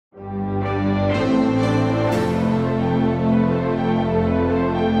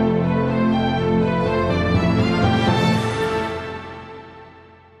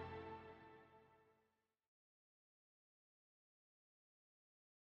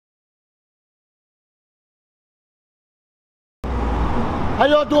How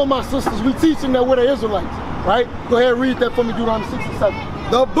y'all doing, my sisters? We teaching that we're the Israelites, right? Go ahead and read that for me, Deuteronomy 6 and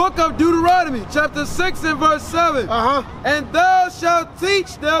 7. The book of Deuteronomy, chapter 6 and verse 7. And thou shalt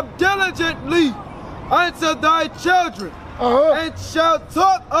teach them diligently unto thy children, and shalt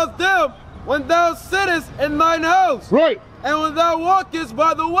talk of them when thou sittest in thine house, and when thou walkest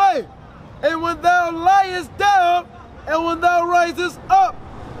by the way, and when thou liest down, and when thou risest up.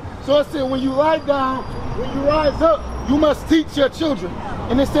 So it said when you lie down, when you rise up, you must teach your children.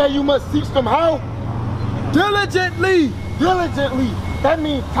 And it said you must teach them how? Diligently. Diligently. That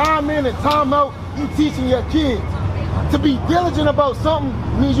means time in and time out, you teaching your kids. To be diligent about something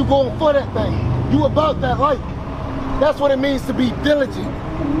means you going for that thing. You about that life. That's what it means to be diligent,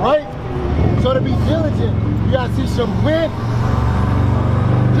 right? So to be diligent, you gotta teach them when?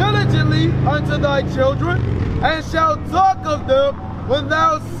 Diligently unto thy children, and shalt talk of them when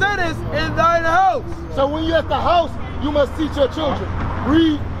thou sittest in thine house. So when you're at the house, you must teach your children.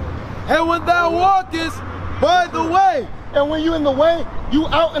 Read. And when thou walkest by the way. And when you're in the way, you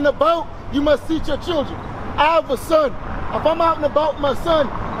out and about, you must teach your children. I have a son. If I'm out and about with my son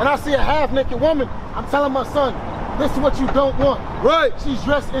and I see a half-naked woman, I'm telling my son, this is what you don't want. Right. She's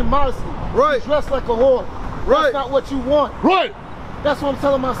dressed immodestly. Right. She's dressed like a whore. Right. That's not what you want. Right. That's what I'm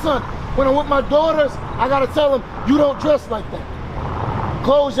telling my son. When I'm with my daughters, I gotta tell them, you don't dress like that.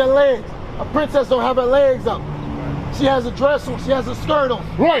 Close your legs. A princess don't have her legs up. She has a dress on, she has a skirt on.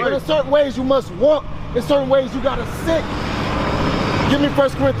 Right. But in certain ways you must walk, in certain ways you gotta sit. Give me 1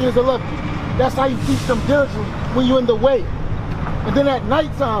 Corinthians 11. That's how you teach them diligently when you're in the way. And then at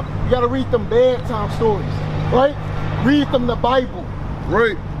nighttime, you gotta read them bedtime stories, right? Read them the Bible.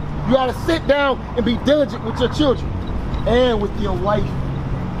 Right. You gotta sit down and be diligent with your children and with your wife.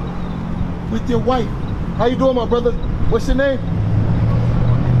 With your wife. How you doing, my brother? What's your name?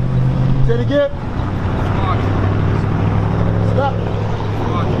 Say it again.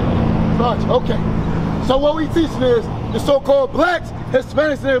 Scotch. Okay. So what we teaching is the so-called blacks,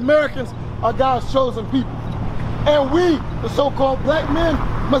 Hispanics, and Americans are God's chosen people. And we, the so-called black men,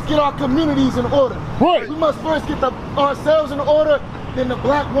 must get our communities in order. Right. We must first get ourselves in order, then the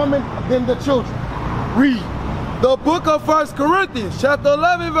black woman, then the children. Read. The book of 1 Corinthians, chapter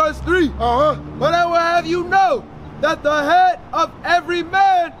 11, verse 3. But I will have you know that the head of every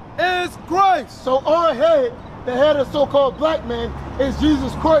man is Christ. So our head, the head of so-called black man, is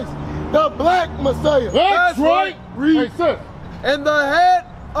Jesus Christ, the black Messiah. That's right. Read. Hey, and the head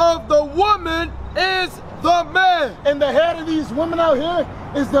of the woman is the man. And the head of these women out here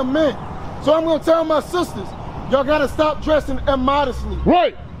is the men. So I'm gonna tell my sisters, y'all gotta stop dressing immodestly.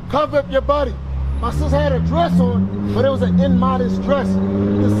 Right. Cover up your body. My sister had a dress on, but it was an immodest dress.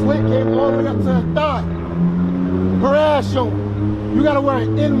 The slit came all the way up to her thigh. Her ass showing. You gotta wear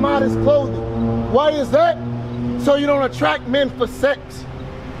immodest clothing. Why is that? So you don't attract men for sex.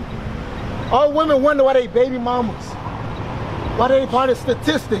 All women wonder why they baby mamas. Why they part of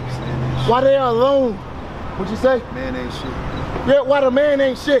statistics. Why they are alone. What'd you say? Man ain't shit. Yeah, why the man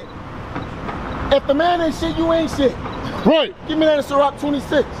ain't shit. If the man ain't shit, you ain't shit. Right. Give me that in Sirach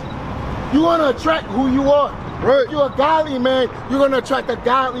 26. You want to attract who you are. Right. If you're a godly man, you're going to attract a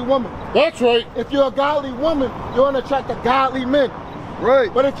godly woman. That's right. If you're a godly woman, you're going to attract a godly man.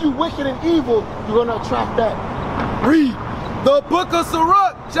 Right. But if you're wicked and evil, you're going to attract that. Read. The book of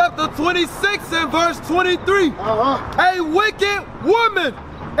Sirach, chapter 26 and verse 23. A wicked woman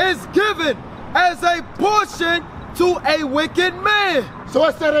is given as a portion to a wicked man. So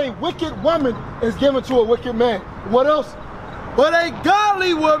I said a wicked woman is given to a wicked man. What else? But a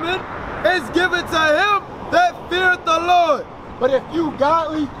godly woman is given to him that feareth the Lord. But if you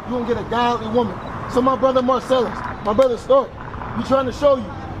godly, you gonna get a godly woman. So my brother Marcellus, my brother Story, we trying to show you,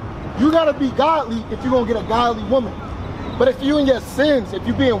 you gotta be godly if you're gonna get a godly woman. But if you in your sins, if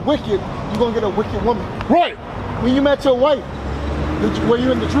you being wicked, you're gonna get a wicked woman. Right. When you met your wife, were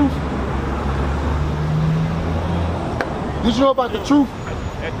you in the truth? Did you know about the truth?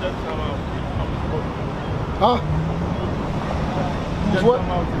 Huh? What?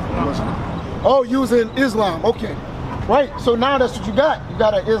 Oh, you was in Islam. Okay. Right. So now that's what you got. You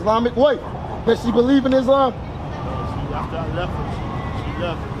got an Islamic wife. Does she believe in Islam? After I left her, she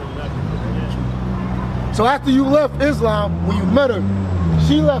left. So after you left Islam, when you met her,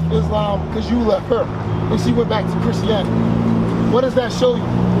 she left Islam because you left her. And she went back to Christianity. What does that show you?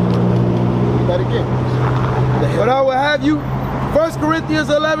 Read that again. But I will have you, 1 Corinthians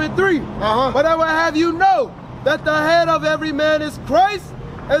 11:3. But I will have you know that the head of every man is Christ,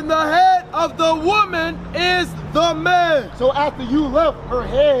 and the head of the woman is the man. So after you left her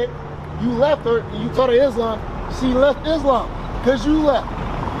head, you left her and you taught her Islam, she left Islam because you left.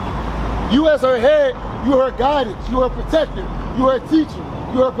 You as her head, you her guidance, you her protector. you were a teacher,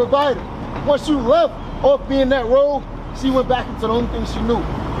 you were a provider. Once you left off being that role, she went back into the only thing she knew,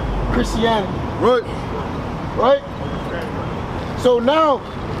 Christianity. Right. Right? So now,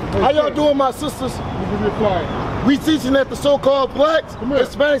 how y'all doing, my sisters? We teaching that the so-called blacks,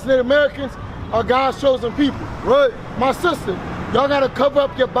 Hispanics, Native Americans are God's chosen people. Right. My sister, y'all gotta cover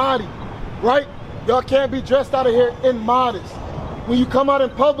up your body, right? Y'all can't be dressed out of here immodest. When you come out in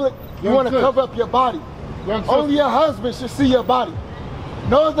public, you wanna cover up your body. Only your husband should see your body.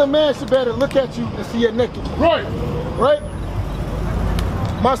 No other man should better look at you and see you naked. Right. Right?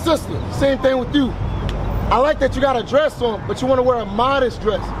 My sister, same thing with you. I like that you got a dress on, but you want to wear a modest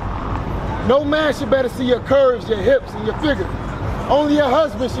dress. No man should better see your curves, your hips, and your figure. Only your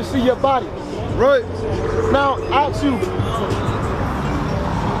husband should see your body. Right. Now, I ask you,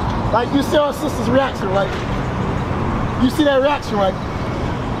 like you see our sister's reaction, right? You see that reaction, right?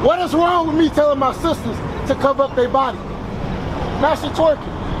 What is wrong with me telling my sisters to cover up their body? Now she twerking.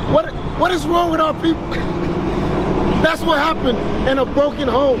 What is wrong with our people? That's what happened in a broken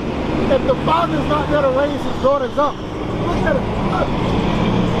home. If the father's not there to raise his daughters up, look at it. Look.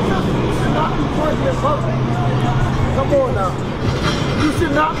 You should not be twerking in public. Come on now. You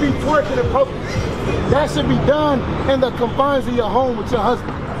should not be twerking in public. That should be done in the confines of your home with your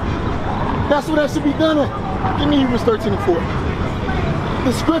husband. That's what that should be done in. Give me Hebrews 13:4.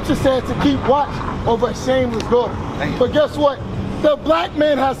 The scripture said to keep watch over a shameless daughter. But guess what? The black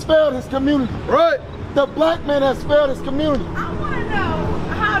man has failed his community. Right. The black man has failed his community. I want to know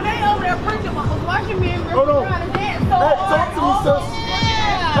how they over there preaching was watching me and Hold on. trying to dance so Hey, hard. talk to me, sis.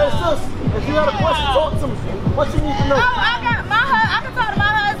 Hey, sis, if you got a question, talk to me. What you need to know? Oh, I can talk to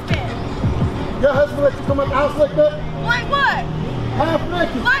my husband. Your husband let you come out the house like that? Like what? Half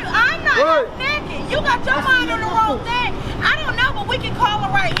naked. Like, I'm not Right. naked. You got your mind on the wrong thing. I don't know, but we can call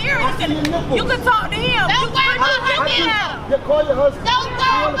him right here. I see your nipples. You can talk to him. Don't worry about her Yeah, nipple. call your husband. Don't You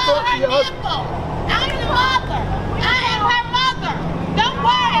worry wanna about talk to her your husband. nipple. I'm the mother. I am her mother. Don't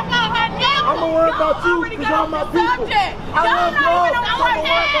worry about her nipple. I'm gonna worry about you already because got y'all my off the people. subject. I love y'all, so I'm gonna worry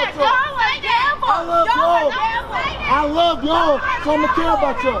about y'all. I love y'all. I love y'all, so I'm gonna care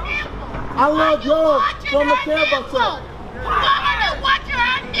about y'all. I love y'all, so I'm gonna care about y'all.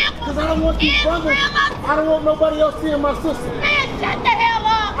 Because I don't want these brothers, I don't want nobody else seeing my sister. Man, shut the hell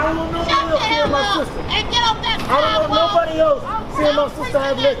up. I don't want nobody Shut the else seeing hell my up. sister. And get off that I don't want sidewalk. nobody else seeing my sister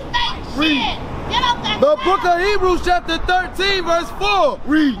have naked. Read. Get off that The book of Hebrews chapter 13 verse 4.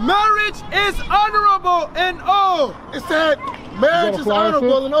 Read. Marriage is honorable in all. It said marriage is flyer,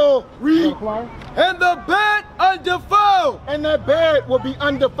 honorable sis? and all. Read. And the bed undefiled. And that bed will be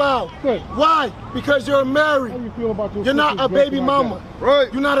undefiled. Good. Why? Because you're married. How you feel about your You're not sisters a baby dressing like mama.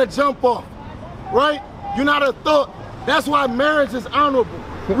 Right. You're not a jump off. Right? You're not a thought. That's why marriage is honorable.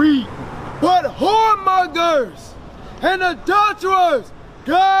 Read. But whoremongers and adulterers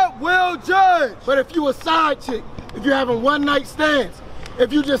God will judge. But if you a side chick, if you're having one night stands,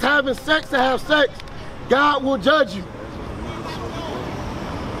 if you just having sex to have sex, God will judge you.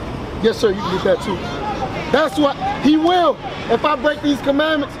 Yes, sir, you can get that too. That's what he will. If I break these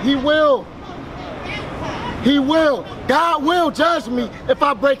commandments, he will. He will. God will judge me if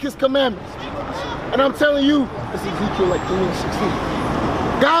I break his commandments. And I'm telling you, this is Ezekiel like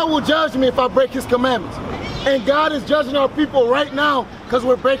 3:16. God will judge me if I break his commandments. And God is judging our people right now because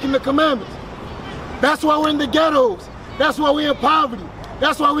we're breaking the commandments. That's why we're in the ghettos. That's why we're in poverty.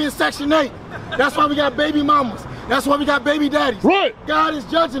 That's why we're in Section 8. That's why we got baby mamas. That's why we got baby daddies. Right. God is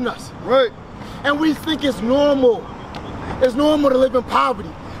judging us. Right. And we think it's normal. It's normal to live in poverty.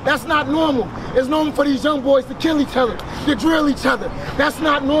 That's not normal. It's normal for these young boys to kill each other, to drill each other. That's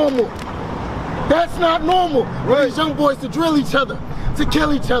not normal. That's not normal for these young boys to drill each other, to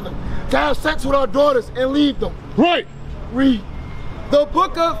kill each other, to have sex with our daughters and leave them. Right. Read. The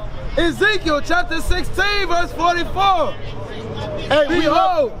book of Ezekiel chapter 16 verse 44. Hey,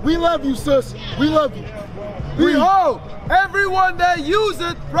 Behold. we love you, sis. We love you. Read. Behold, everyone that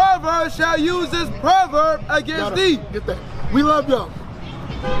useth proverb shall use this proverb against thee. Get that. We love y'all.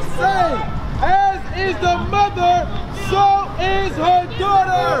 Say, as is the mother, so is her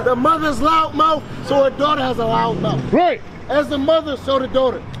daughter. The mother's loud mouth, so her daughter has a loud mouth. Right. As the mother, so the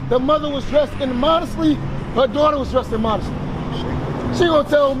daughter. The mother was dressed immodestly, her daughter was dressed immodestly. She gonna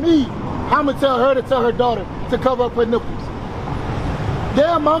tell me, I'm gonna tell her to tell her daughter to cover up her nipples.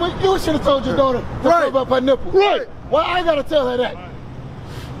 Yeah, mama, you should have told your daughter to cover up her nipples. Right. Why I gotta tell her that?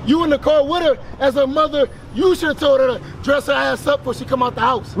 You in the car with her as a mother, you should have told her to dress her ass up before she come out the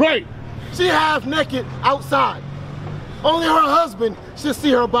house. Right. She half naked outside. Only her husband should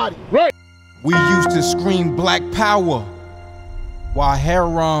see her body. Right. We used to scream black power while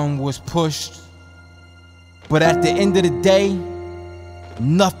heroin was pushed But at the end of the day,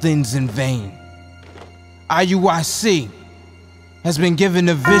 nothing's in vain. IUIC has been given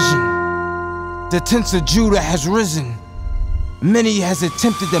a vision. The tents of Judah has risen. Many has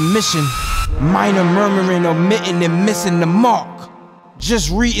attempted the mission. Minor murmuring, omitting, and missing the mark. Just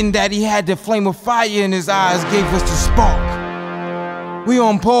reading that he had the flame of fire in his eyes gave us the spark. We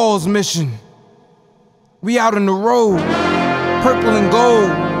on Paul's mission. We out on the road, purple and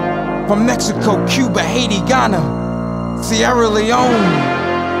gold. From Mexico, Cuba, Haiti, Ghana, Sierra Leone.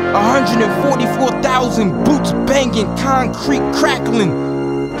 144,000 boots banging, concrete crackling.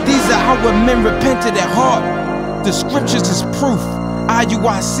 These are our men repented at heart. The scriptures is proof.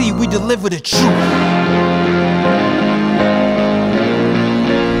 IUIC, we deliver the truth.